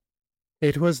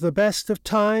It was the best of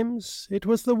times, it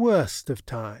was the worst of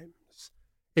times.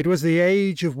 It was the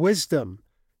age of wisdom,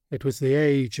 it was the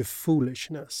age of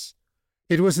foolishness.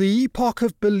 It was the epoch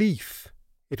of belief,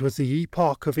 it was the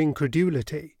epoch of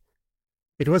incredulity.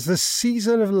 It was the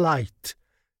season of light,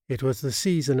 it was the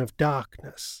season of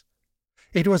darkness.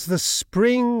 It was the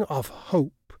spring of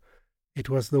hope, it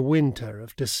was the winter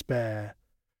of despair.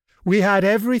 We had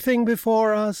everything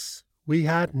before us, we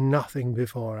had nothing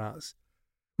before us.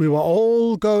 We were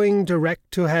all going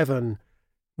direct to heaven,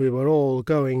 we were all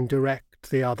going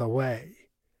direct the other way.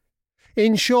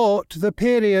 In short, the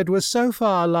period was so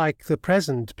far like the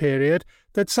present period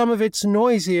that some of its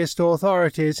noisiest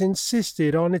authorities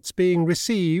insisted on its being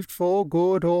received for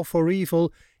good or for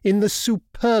evil in the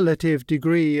superlative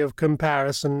degree of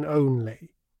comparison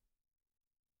only.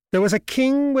 There was a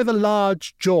king with a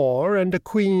large jaw and a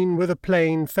queen with a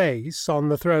plain face on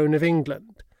the throne of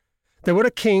England. There were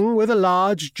a king with a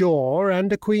large jaw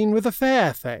and a queen with a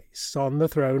fair face on the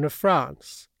throne of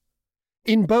France.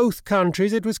 In both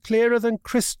countries it was clearer than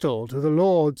crystal to the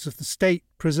lords of the state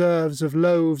preserves of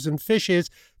loaves and fishes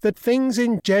that things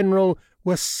in general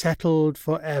were settled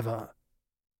for ever.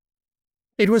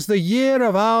 It was the year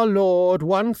of our Lord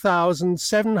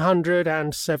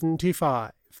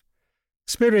 1775.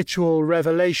 Spiritual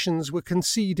revelations were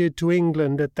conceded to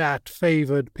England at that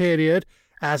favoured period,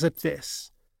 as at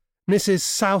this. Mrs.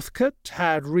 Southcote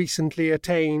had recently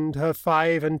attained her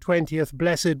 25th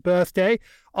blessed birthday,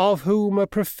 of whom a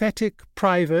prophetic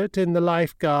private in the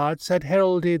Life Guards had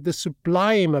heralded the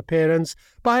sublime appearance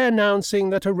by announcing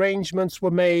that arrangements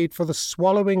were made for the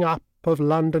swallowing up of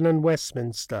London and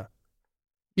Westminster.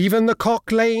 Even the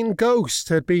Cock Lane ghost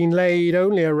had been laid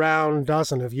only a round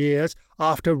dozen of years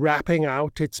after rapping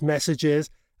out its messages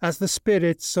as the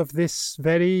spirits of this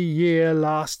very year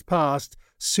last past,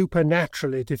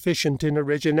 supernaturally deficient in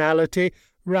originality,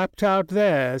 rapped out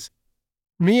theirs.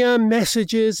 Mere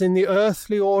messages in the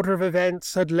earthly order of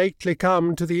events had lately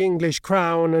come to the English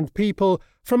crown and people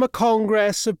from a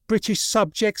congress of British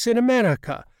subjects in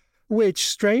America, which,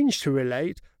 strange to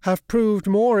relate, have proved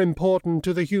more important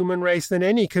to the human race than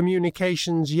any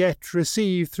communications yet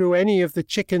received through any of the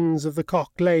chickens of the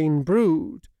Cock Lane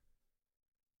brood.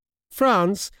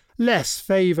 France, less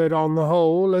favoured on the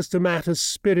whole as to matters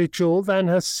spiritual than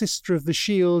her sister of the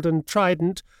Shield and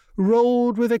Trident,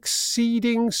 rolled with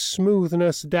exceeding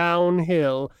smoothness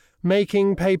downhill,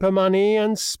 making paper money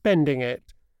and spending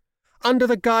it. Under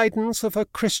the guidance of her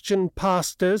Christian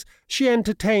pastors, she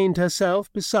entertained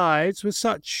herself, besides, with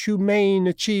such humane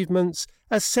achievements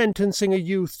as sentencing a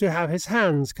youth to have his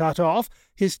hands cut off,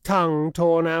 his tongue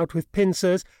torn out with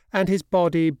pincers, and his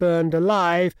body burned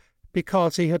alive,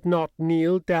 because he had not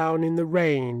kneeled down in the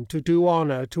rain to do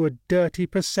honour to a dirty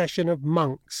procession of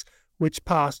monks which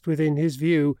passed within his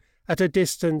view at a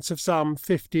distance of some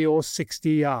 50 or 60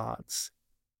 yards.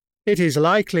 It is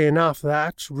likely enough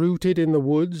that, rooted in the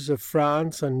woods of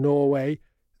France and Norway,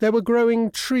 there were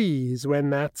growing trees when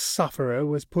that sufferer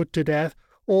was put to death,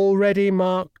 already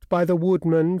marked by the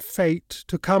woodman fate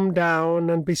to come down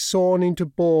and be sawn into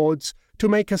boards to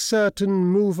make a certain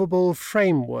movable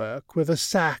framework with a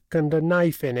sack and a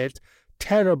knife in it,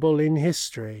 terrible in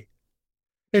history.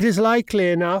 It is likely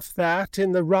enough that,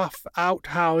 in the rough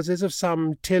outhouses of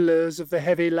some tillers of the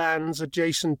heavy lands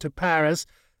adjacent to Paris,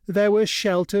 there were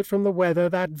sheltered from the weather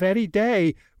that very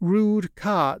day rude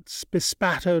carts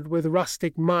bespattered with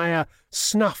rustic mire,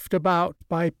 snuffed about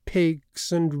by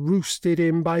pigs and roosted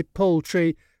in by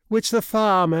poultry, which the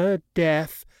farmer,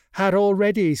 Death, had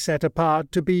already set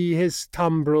apart to be his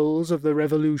tumbrils of the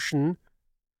Revolution.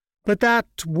 But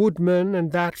that woodman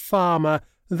and that farmer,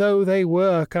 though they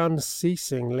work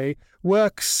unceasingly,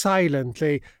 work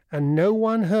silently, and no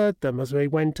one heard them as they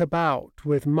went about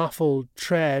with muffled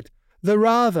tread, the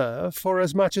rather,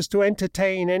 forasmuch as to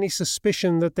entertain any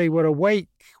suspicion that they were awake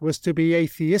was to be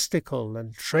atheistical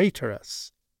and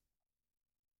traitorous.